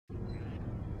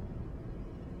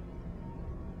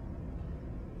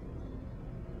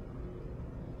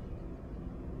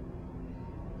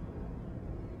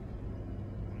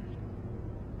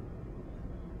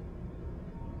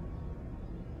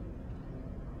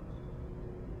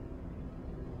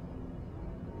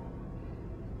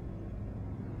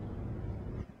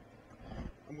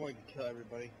going to kill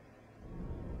everybody.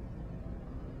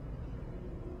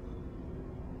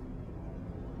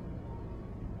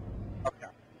 Okay.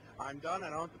 I'm done. I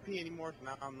don't have to pee anymore, so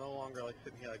now I'm no longer like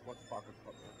sitting here like, what the fuck?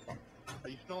 Are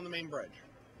you still on the main bridge?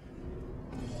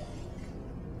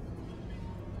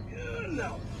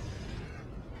 No.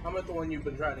 I'm at the one you've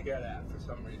been trying to get at for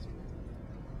some reason.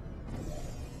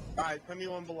 Alright, send me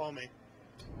one below me.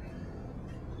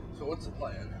 So what's the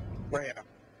plan? Right here.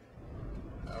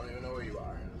 I don't even know where you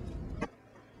are.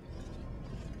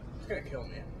 It's gonna kill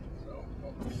me, so...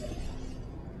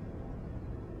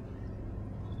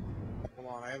 Hold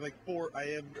on, I have like four, I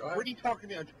have Brittany talking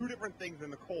to me on 2 different things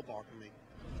and Nicole talking to me.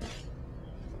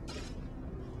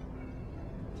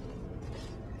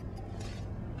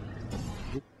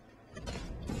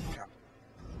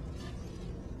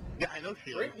 Yeah, I know she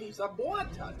is. Brittany's a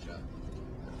blood toucher.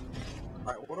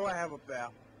 Alright, what do I have up there?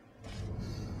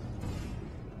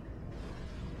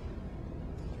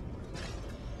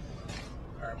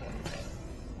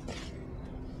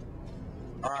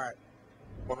 Alright.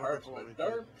 What Herbs with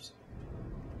derps.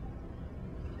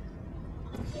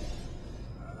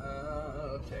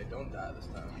 Okay, don't die this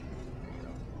time.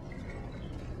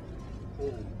 There you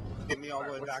go. Ooh. Get me all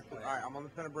the way back to... Alright, I'm on the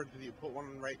center bridge with you. Put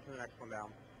one right to the next one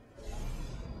down.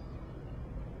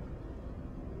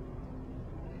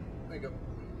 There you go.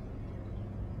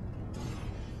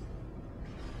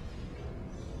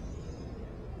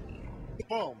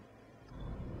 Boom.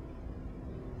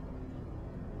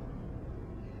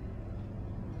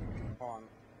 On.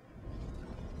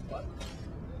 What?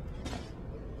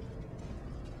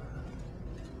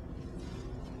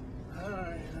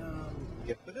 Alright,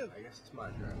 yes it is. I guess it's my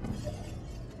turn.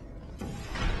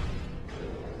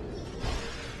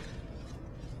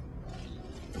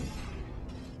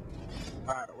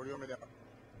 Alright, what do you want me to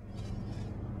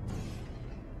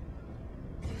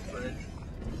do? Bridge.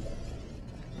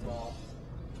 Small.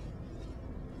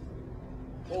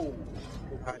 Oh!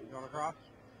 Alright, you going across?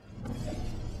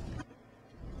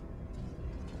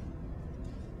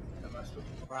 I messed with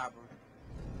What happened?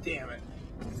 Damn it.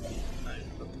 Nice.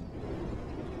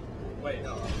 Wait,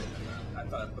 no. I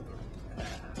thought I put the...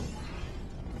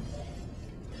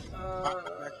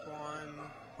 next one.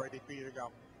 Ready for you to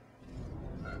go.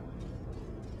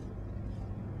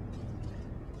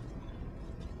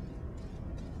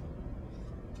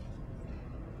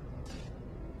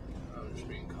 I'm just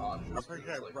being cautious. I'm pretty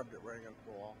sure I rubbed it right against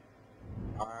the wall.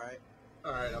 Alright.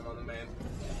 Alright, I'm on the main.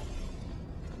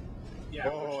 Yeah,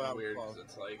 whoa, which that is weird was because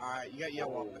it's like... Alright, you got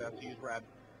yellow up there, so use red.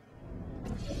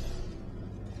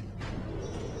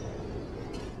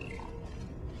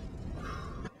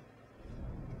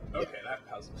 Okay, that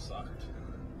puzzle sucked.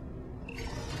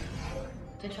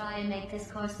 To try and make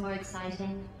this course more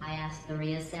exciting, I asked the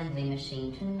reassembly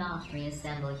machine to not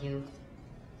reassemble you.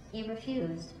 He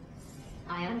refused.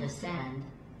 I understand.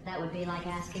 That would be like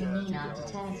asking me not to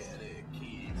test.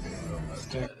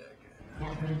 Still,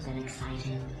 that would have been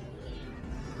exciting.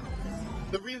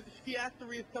 He asked the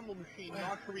reassemble machine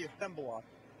not to reassemble us.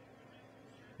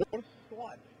 What a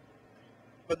slut.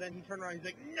 But then he turned around and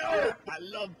he's like, no! I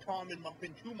love Tom and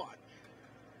Muffin too much.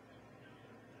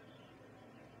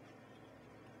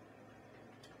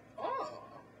 Oh!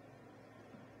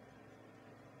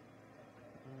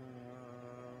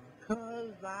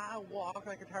 Cause I walk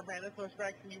like a Tyrannosaurus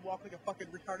Rex and you walk like a fucking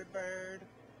retarded bird.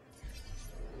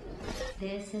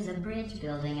 This is a bridge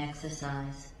building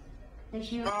exercise.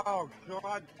 Oh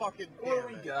god fucking damn What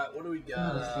do we got? What do we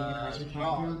got? Mostly because you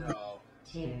can't build no.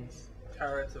 Cheers.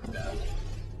 Turrets of death.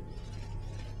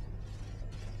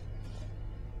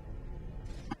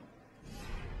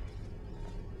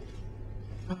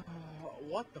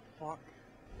 What the fuck?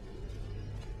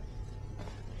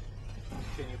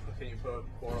 Can you put a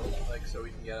portal like so we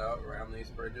can get out around these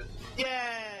bridges?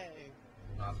 Yay!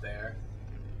 Not there.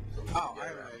 So Oh, I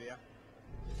have an idea.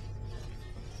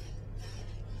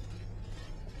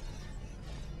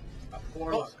 A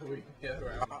portal so we can get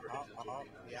around the bridges would be nice.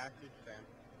 Yeah, I understand.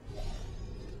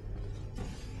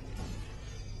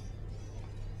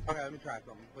 Okay, let me try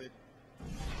something, please.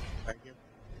 Thank you.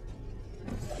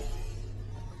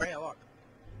 Hey, look.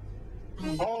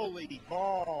 Holy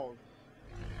balls!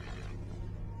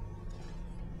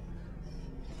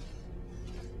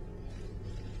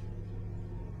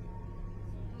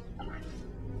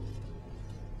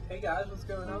 Hey guys, what's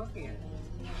going on here?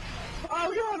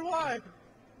 Oh god, why?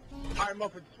 Alright,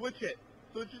 Muffin, switch it.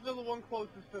 Switch it to the one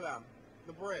closest to them.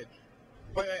 The bridge.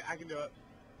 Wait, I can do it.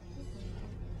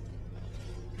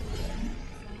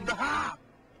 Aha!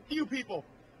 You people!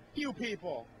 You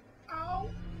people! Ow!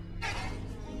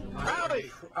 Howdy!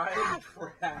 I am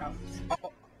trapped.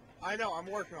 Oh, I know, I'm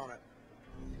working on it.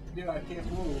 Dude, I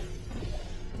can't move.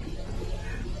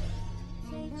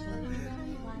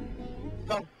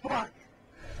 The fuck?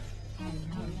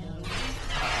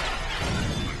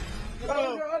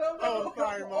 Oh,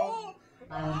 sorry, Mom.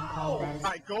 I would call that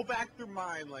Alright, go back through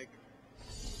mine, like...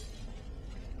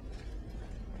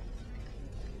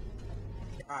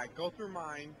 Alright, go through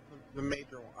mine, the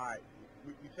major one. Alright,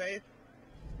 you safe?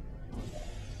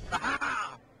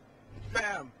 Aha!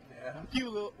 Bam! Yeah. You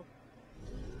little...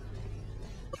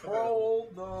 Troll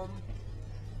them.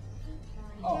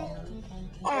 Oh.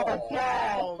 Oh,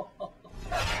 balls!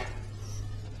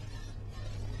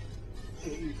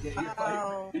 Get your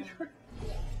Ow. fight.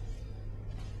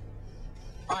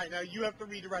 Alright, now you have to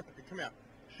redirect it. Come here.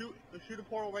 Shoot a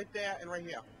portal right there and right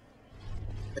here.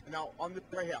 And now on this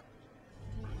right here.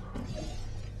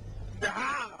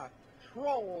 Ah!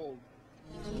 Trolls!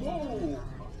 Whoa.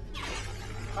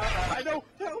 I know!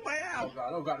 Tell my ass!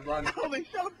 Oh god, run. Oh, they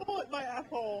shot a bullet in my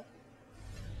asshole!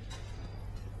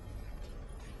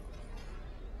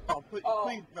 Oh, please, Oh.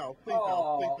 please no, please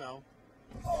no, please no.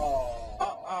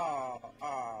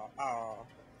 Oh.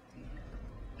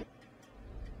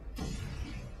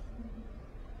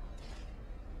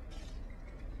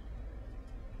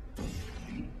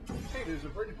 Hey, there's a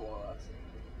bridge below us.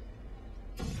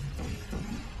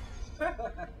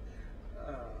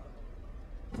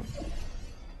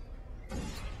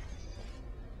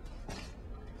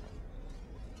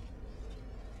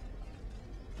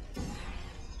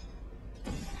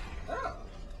 Oh.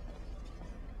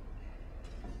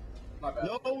 My bad.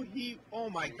 No, oh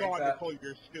my You make god, that- Nicole,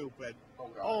 you're stupid. Oh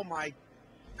god. Oh my,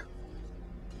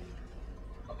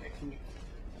 Okay, can you...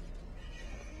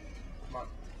 Come on.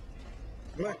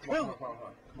 I'm gonna Come on, kill come on,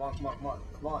 come on, come on, come on,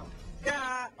 come on.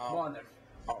 Yeah! Come on there.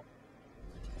 Oh.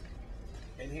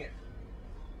 In here.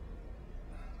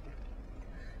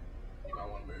 You might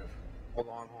want to move. Hold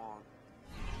on, hold on.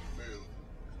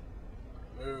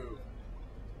 Move.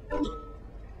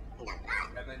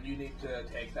 And then you need to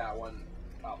take that one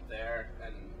up there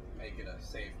and make it a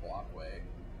safe walkway.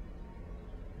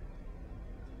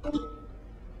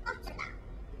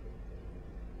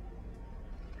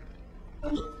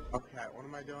 Okay, what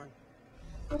am I doing?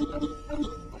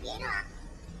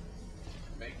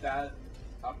 Make that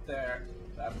up there,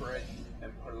 that bridge,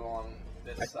 and put it along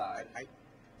this side. I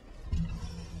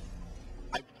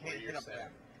where can't you're get up sitting.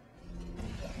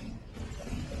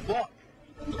 there. Look!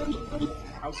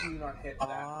 How can you not hit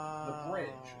that? Oh. The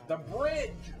bridge. The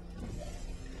bridge!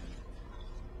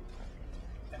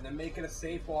 And then make it a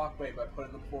safe walkway by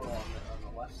putting the portal on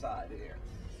the left side here.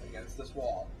 Against this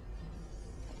wall.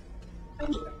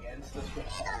 Against this wall.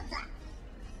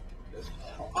 This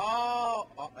wall.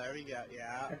 Oh, there we go,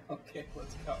 yeah. Okay,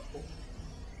 let's go.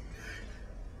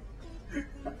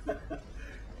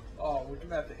 Oh, we're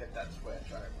gonna have to hit that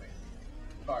switch, aren't we?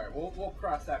 Alright, we'll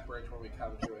cross that bridge when we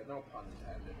come to it, no pun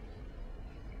intended.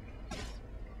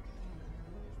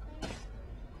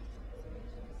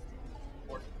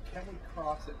 Or can we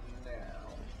cross it now?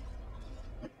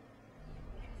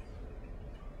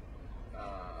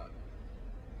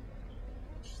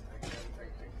 Just thinking.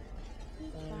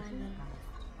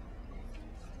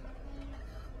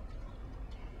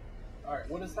 Alright,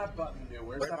 what does that button do?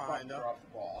 Where's Right that button behind us. drop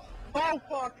the ball? Oh,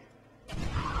 fuck!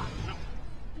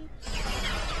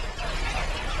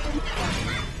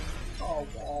 Oh,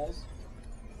 balls.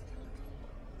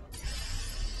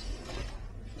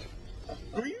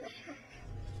 Are you?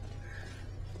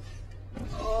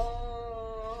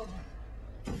 Oh.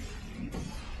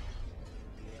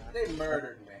 They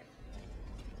murdered me.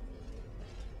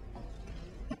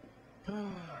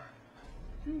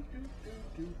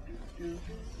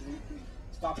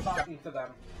 Stop talking to them.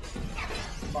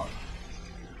 Fuck.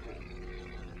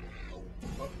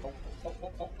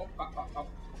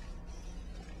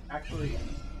 Actually,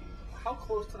 how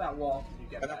close to that wall can you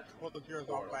get that? Well, the zero's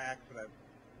off by accident.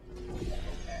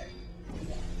 Okay.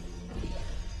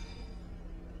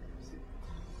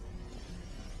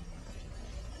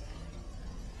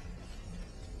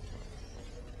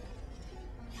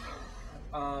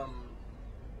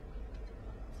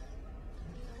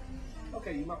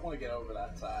 Okay, you might want to get over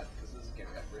that side, because this is going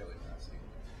to get really messy.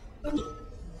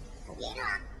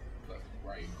 But,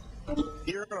 right.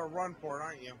 You're gonna run for it,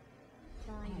 aren't you?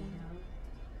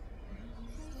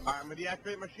 Alright, I'm gonna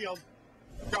deactivate my shield.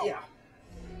 Go! Yeah.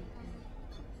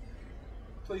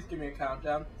 Please give me a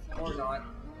countdown. Or not.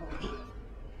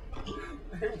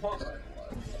 They want my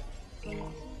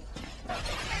blood.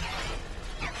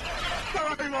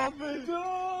 Sorry, Muffin!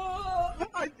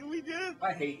 We did it!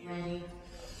 I hate you. Ready?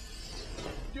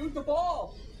 Dude, the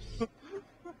ball!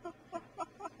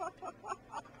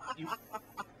 You...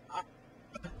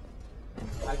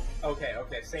 I Okay,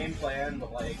 same plan,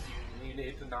 but like, you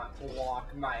need to not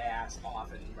block my ass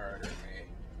off and murder me.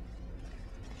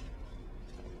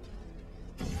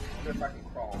 I wonder if I can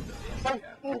crawl into the end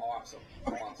again. Awesome.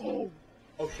 Oh,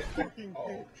 Oh shit. fucking Oh.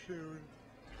 hate dude.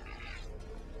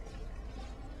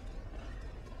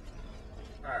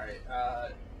 Alright,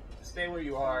 stay where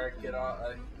you are, get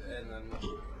on, and then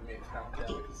make a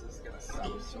countdown because this is gonna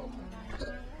suck so much.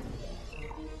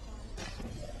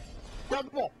 Grab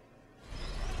the ball.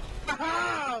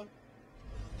 Aha!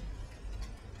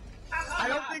 I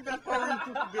don't think that's how we're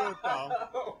supposed to do it, though.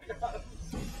 Oh god.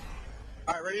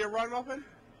 Alright, ready to run, Muffin?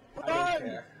 I don't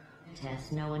care. A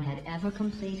test no one had ever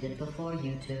completed before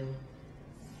you two.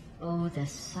 Oh, the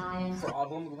science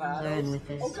Problem learn with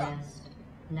this Oh god. test.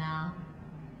 Now,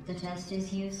 the test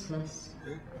is useless.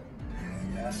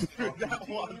 Yes. Dude, that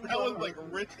was like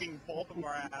risking both of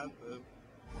our asses.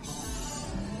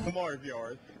 The more of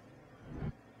yours.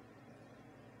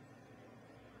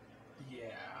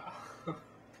 Yeah.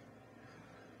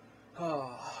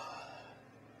 Oh.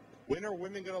 When are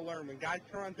women gonna learn? When guys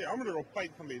turn around and say, I'm gonna go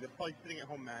fight somebody, they're probably sitting at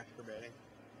home masturbating.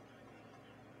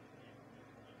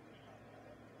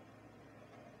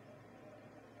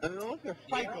 And unless they're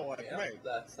psycho like me.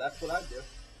 That's what I do.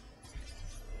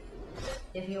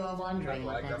 If you are wondering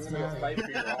what Like, that I'm smell gonna fight is,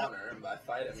 for your honor, and by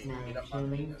fight I mean smell beat of up my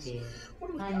human penis. fear. What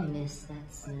do we I got? miss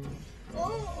that smell.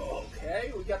 Oh,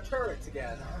 okay, we got turrets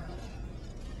again.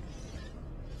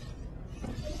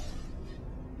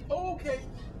 Okay.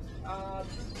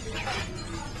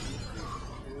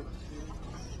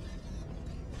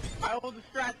 I will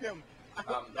distract him.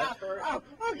 That turret. Oh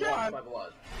Watch god. my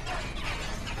blood.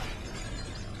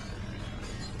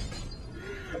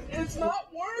 It's not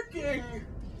working.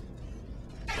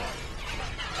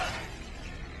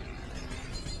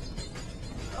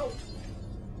 Oh.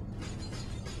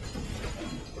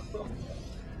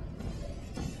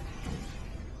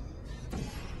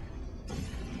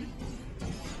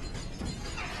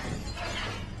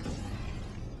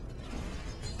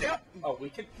 Yep. Oh, we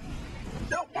can.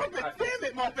 No, Muffin, damn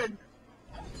it, Muffin.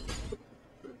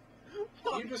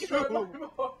 You destroyed my You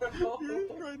portal.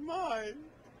 destroyed mine.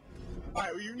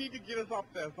 Alright, well, you need to get us up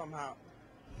there somehow.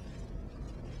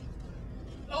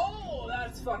 Oh,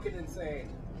 that's fucking insane.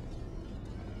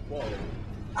 Whoa.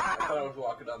 I thought I was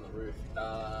walking down the roof.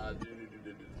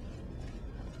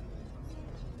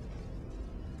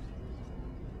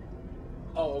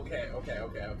 Oh, okay.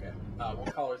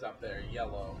 What color's up there?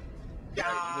 Yellow.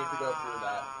 Alright, you need to go through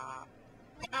that.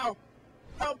 Ow!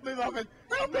 Help me, Muffin!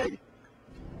 Help me!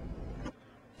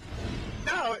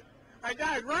 No! I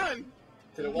died! Run!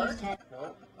 Did it work? These tests, No.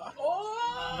 they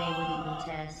Oh! wouldn't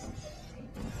be tests.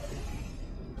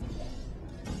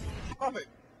 Muffin!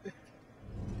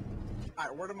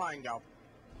 Alright, where do mine go?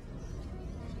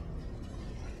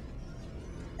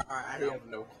 Alright, I I know. have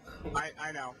no clue.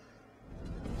 I know.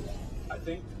 I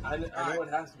think I know it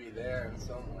has to be there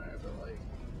somewhere, but like,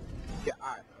 Yeah,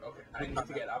 alright. okay, I need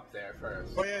to get up there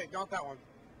first. Oh yeah, not that one.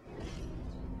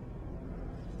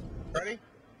 Ready?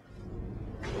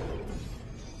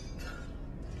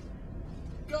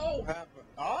 Go!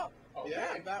 Oh! Okay.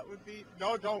 Yeah, that would be...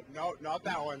 No, don't. No, not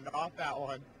that one. Not that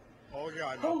one. Oh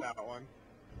god, Oh. not that one.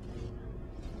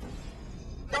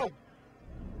 Go!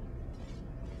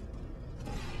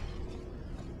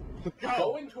 Go!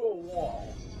 Go into a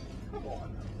wall. Come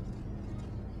on.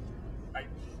 Wait a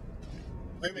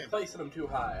You're minute. placing them too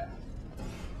high.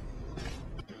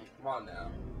 Come on now.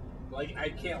 Like, I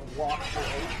can't walk through.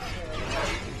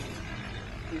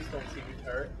 Please don't see me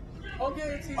turret. Okay,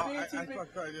 it sees me, I it sees me.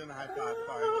 started doing the high five,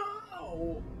 sorry.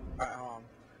 Oh. Alright, hold on.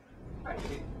 I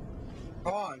hate.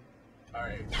 Hold on.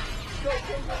 Alright. Go.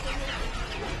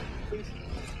 Please,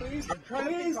 please, I'm trying to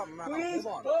please, think something out. please.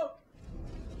 Hold Oh.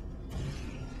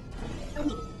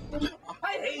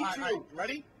 I hate Alright, you.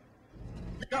 ready?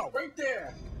 Go! Right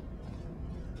there.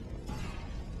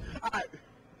 Alright.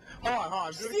 Hold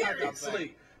on. Do the countdown thing.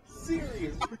 Seriously.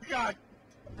 Seriously. Oh god.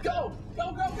 Go.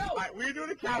 Alright, we're doing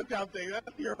a countdown thing. That's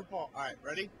your fault. Alright,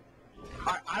 ready?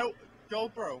 Alright, I'll go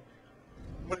through.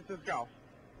 When it says go.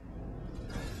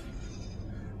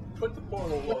 Put the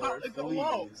portal Well, lower, it's a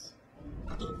low. please.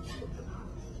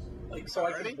 Like, so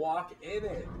I Ready? can walk in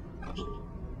it.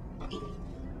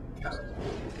 Count.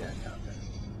 Yeah, count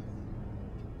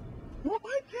What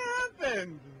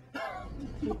happened?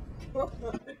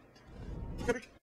 it.